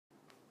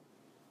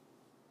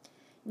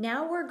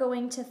Now we're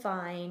going to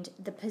find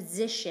the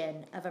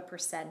position of a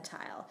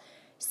percentile.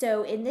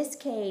 So in this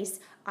case,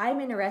 I'm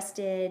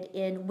interested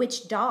in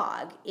which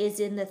dog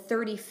is in the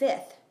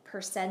 35th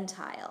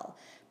percentile.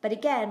 But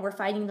again, we're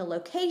finding the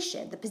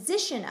location, the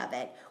position of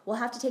it. We'll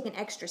have to take an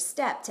extra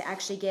step to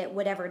actually get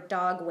whatever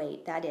dog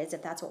weight that is,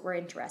 if that's what we're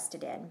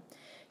interested in.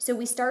 So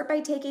we start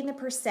by taking the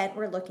percent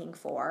we're looking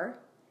for.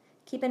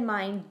 Keep in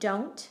mind,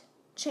 don't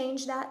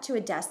change that to a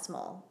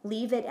decimal.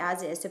 Leave it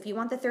as is. So if you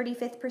want the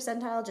 35th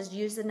percentile, just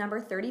use the number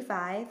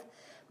 35,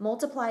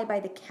 multiply by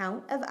the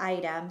count of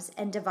items,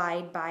 and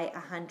divide by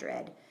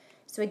 100.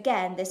 So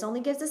again, this only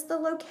gives us the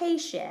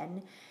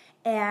location,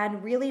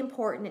 and really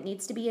important, it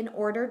needs to be an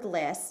ordered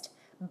list,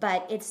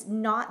 but it's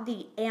not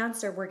the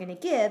answer we're going to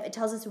give. It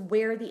tells us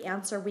where the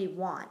answer we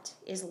want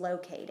is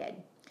located.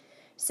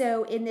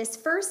 So in this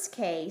first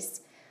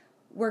case,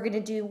 we're going to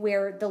do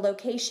where the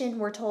location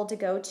we're told to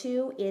go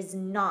to is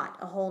not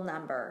a whole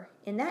number.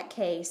 In that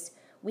case,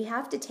 we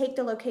have to take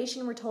the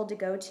location we're told to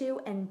go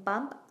to and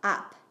bump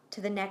up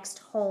to the next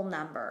whole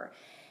number.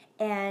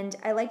 And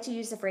I like to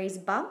use the phrase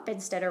bump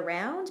instead of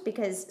round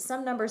because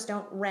some numbers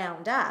don't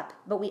round up,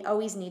 but we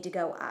always need to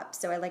go up.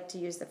 So I like to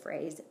use the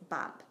phrase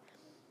bump.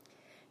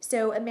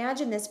 So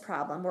imagine this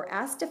problem. We're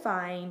asked to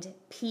find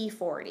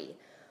P40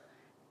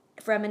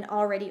 from an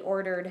already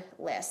ordered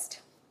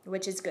list,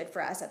 which is good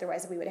for us.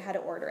 Otherwise, we would have had to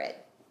order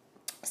it.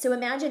 So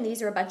imagine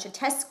these are a bunch of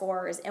test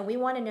scores, and we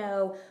want to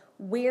know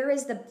where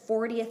is the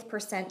 40th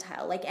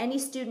percentile. Like any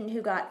student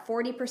who got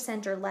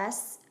 40% or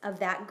less of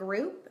that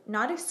group,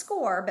 not a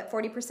score, but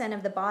 40%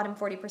 of the bottom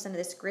 40% of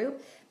this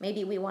group,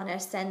 maybe we want to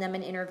send them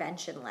an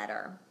intervention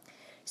letter.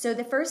 So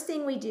the first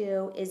thing we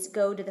do is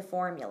go to the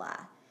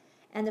formula.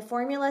 And the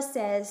formula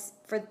says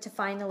to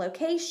find the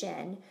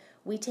location,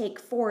 we take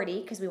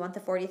 40, because we want the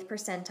 40th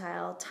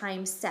percentile,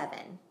 times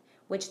 7,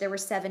 which there were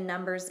 7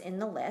 numbers in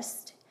the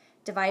list,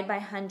 divide by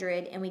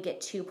 100, and we get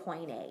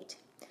 2.8.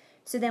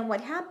 So then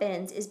what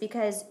happens is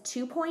because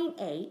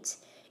 2.8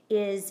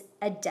 is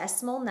a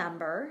decimal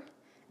number,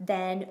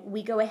 then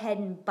we go ahead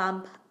and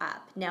bump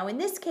up. Now in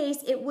this case,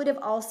 it would have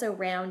also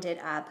rounded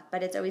up,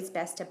 but it's always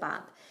best to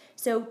bump.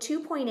 So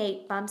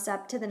 2.8 bumps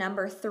up to the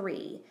number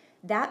 3.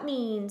 That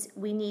means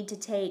we need to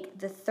take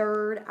the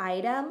third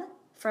item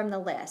from the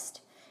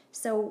list.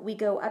 So we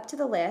go up to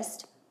the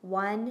list,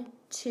 1,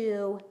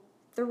 2,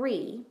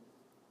 3,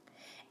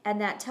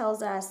 and that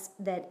tells us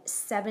that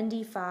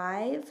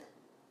 75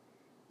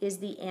 is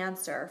the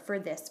answer for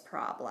this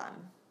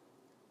problem.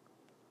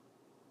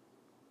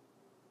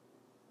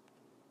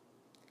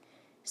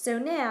 So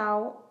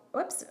now,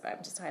 whoops, I'm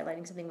just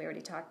highlighting something we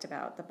already talked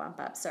about, the bump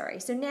up, sorry.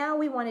 So now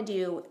we want to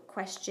do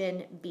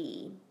question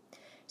B.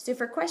 So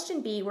for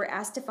question B, we're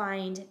asked to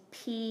find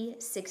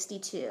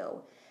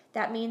P62.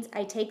 That means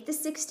I take the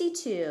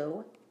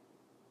 62,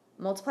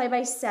 multiply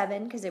by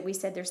 7, because we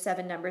said there's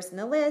 7 numbers in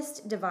the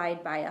list,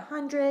 divide by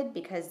 100,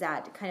 because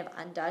that kind of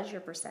undoes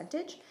your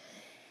percentage,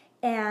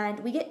 and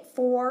we get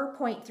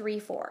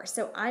 4.34.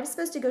 So I'm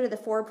supposed to go to the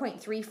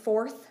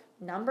 4.34th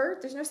number.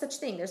 There's no such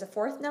thing. There's a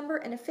 4th number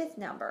and a 5th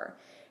number.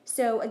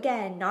 So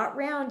again, not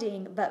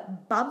rounding,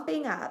 but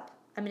bumping up.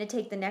 I'm going to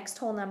take the next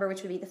whole number,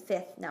 which would be the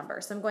 5th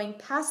number. So I'm going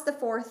past the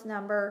 4th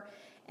number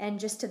and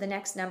just to the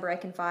next number I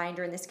can find,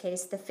 or in this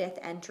case, the 5th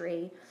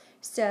entry.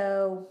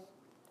 So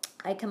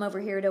I come over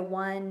here to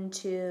 1,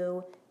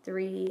 2,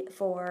 3,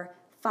 4,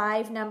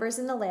 5 numbers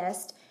in the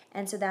list,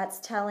 and so that's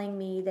telling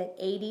me that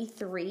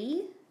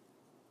 83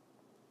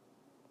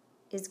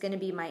 is going to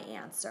be my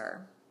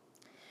answer.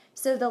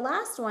 So the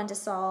last one to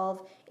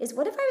solve is,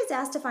 what if I was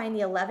asked to find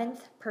the 11th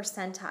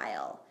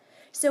percentile?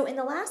 So in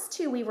the last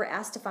two, we were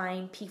asked to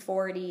find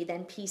P40,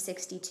 then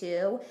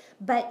P62,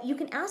 but you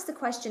can ask the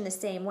question the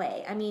same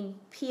way. I mean,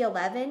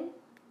 P11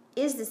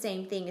 is the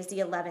same thing as the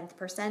 11th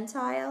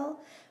percentile,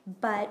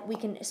 but we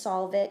can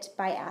solve it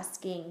by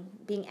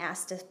being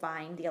asked to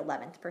find the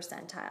 11th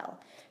percentile.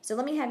 So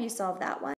let me have you solve that one.